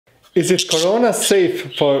Is it corona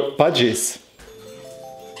safe for budgies?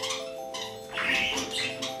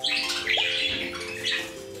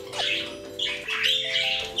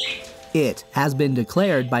 It has been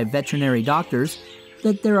declared by veterinary doctors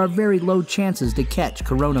that there are very low chances to catch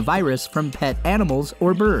coronavirus from pet animals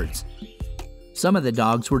or birds. Some of the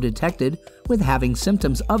dogs were detected with having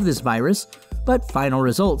symptoms of this virus, but final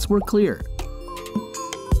results were clear.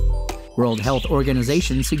 World Health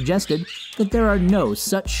Organization suggested that there are no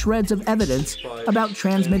such shreds of evidence about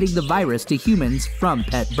transmitting the virus to humans from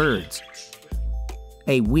pet birds.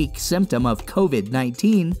 A weak symptom of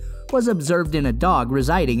COVID-19 was observed in a dog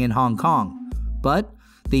residing in Hong Kong, but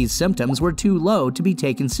these symptoms were too low to be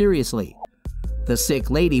taken seriously. The sick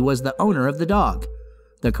lady was the owner of the dog.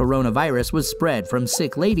 The coronavirus was spread from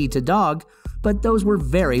sick lady to dog, but those were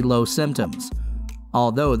very low symptoms.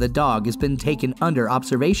 Although the dog has been taken under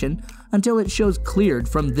observation until it shows cleared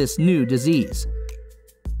from this new disease.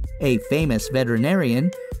 A famous veterinarian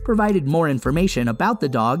provided more information about the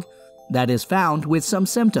dog that is found with some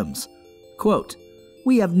symptoms. Quote,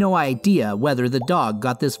 "We have no idea whether the dog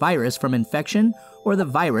got this virus from infection or the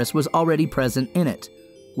virus was already present in it.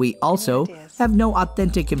 We also have no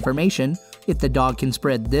authentic information if the dog can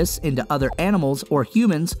spread this into other animals or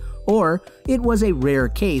humans, or it was a rare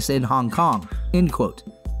case in Hong Kong." End quote.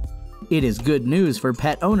 It is good news for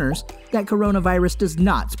pet owners that coronavirus does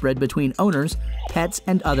not spread between owners, pets,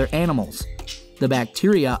 and other animals. The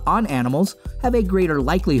bacteria on animals have a greater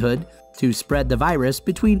likelihood to spread the virus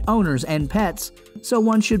between owners and pets, so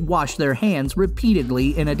one should wash their hands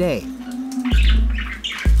repeatedly in a day.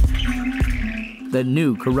 The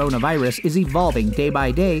new coronavirus is evolving day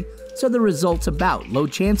by day, so the results about low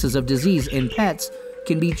chances of disease in pets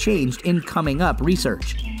can be changed in coming up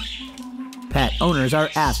research. Pet owners are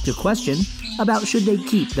asked a question about should they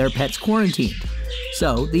keep their pets quarantined.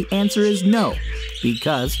 So the answer is no,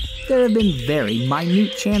 because there have been very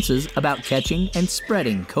minute chances about catching and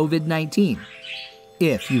spreading COVID-19.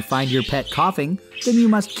 If you find your pet coughing, then you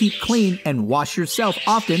must keep clean and wash yourself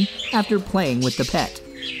often after playing with the pet.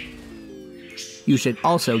 You should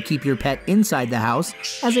also keep your pet inside the house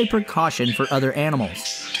as a precaution for other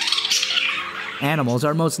animals. Animals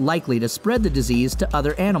are most likely to spread the disease to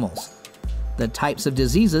other animals. The types of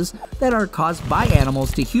diseases that are caused by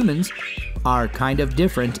animals to humans are kind of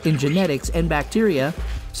different in genetics and bacteria,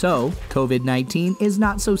 so COVID-19 is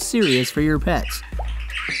not so serious for your pets.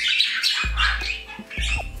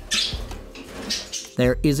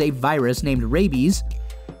 There is a virus named rabies.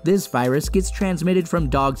 This virus gets transmitted from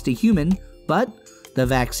dogs to human, but the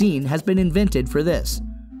vaccine has been invented for this.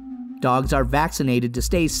 Dogs are vaccinated to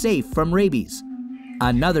stay safe from rabies.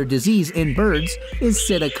 Another disease in birds is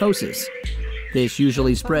psittacosis. This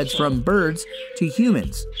usually spreads from birds to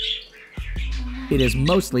humans. It is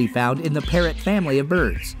mostly found in the parrot family of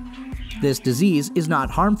birds. This disease is not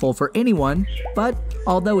harmful for anyone, but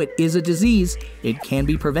although it is a disease, it can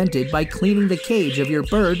be prevented by cleaning the cage of your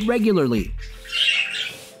bird regularly.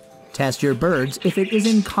 Test your birds if it is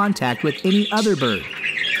in contact with any other bird.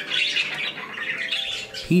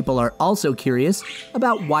 People are also curious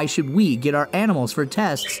about why should we get our animals for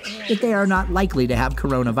tests if they are not likely to have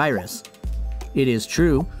coronavirus. It is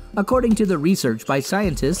true, according to the research by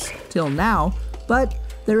scientists till now, but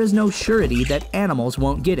there is no surety that animals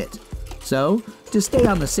won't get it. So, to stay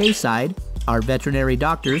on the safe side, our veterinary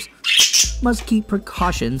doctors must keep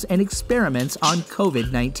precautions and experiments on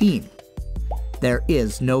COVID-19. There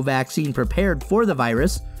is no vaccine prepared for the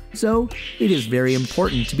virus, so it is very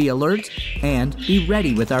important to be alert and be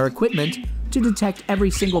ready with our equipment to detect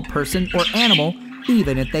every single person or animal,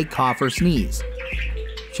 even if they cough or sneeze.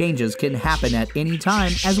 Changes can happen at any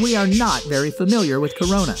time as we are not very familiar with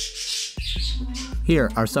corona. Here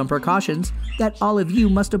are some precautions that all of you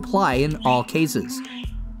must apply in all cases.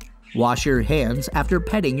 Wash your hands after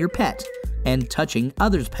petting your pet and touching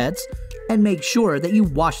others' pets, and make sure that you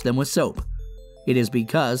wash them with soap. It is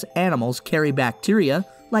because animals carry bacteria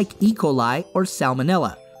like E. coli or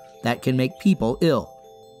salmonella that can make people ill.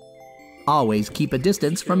 Always keep a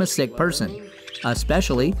distance from a sick person,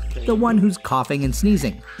 especially the one who's coughing and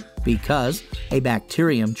sneezing, because a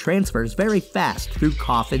bacterium transfers very fast through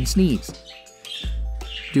cough and sneeze.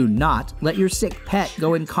 Do not let your sick pet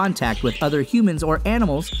go in contact with other humans or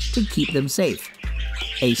animals to keep them safe.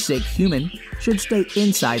 A sick human should stay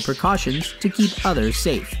inside precautions to keep others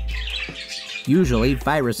safe. Usually,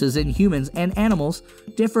 viruses in humans and animals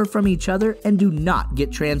differ from each other and do not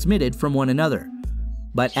get transmitted from one another.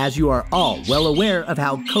 But as you are all well aware of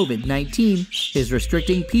how COVID-19 is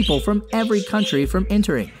restricting people from every country from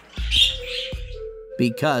entering.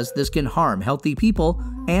 Because this can harm healthy people,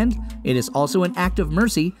 and it is also an act of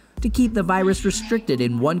mercy to keep the virus restricted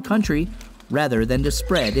in one country rather than to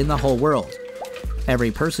spread in the whole world.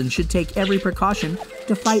 Every person should take every precaution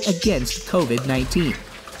to fight against COVID-19.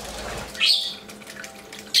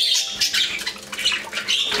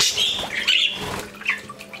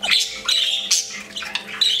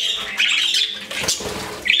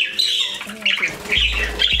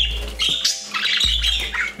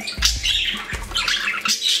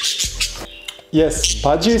 Yes,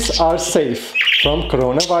 budgies are safe from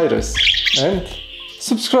coronavirus. And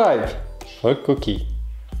subscribe for Cookie.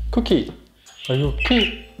 Cookie, are you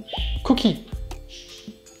okay? Cookie.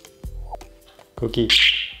 Cookie.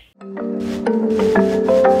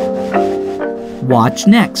 Watch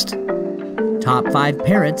next. Top 5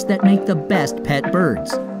 parrots that make the best pet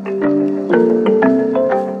birds.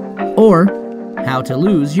 Or how to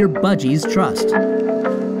lose your Budgie's trust.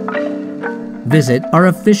 Visit our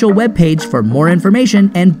official webpage for more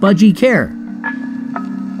information and Budgie care.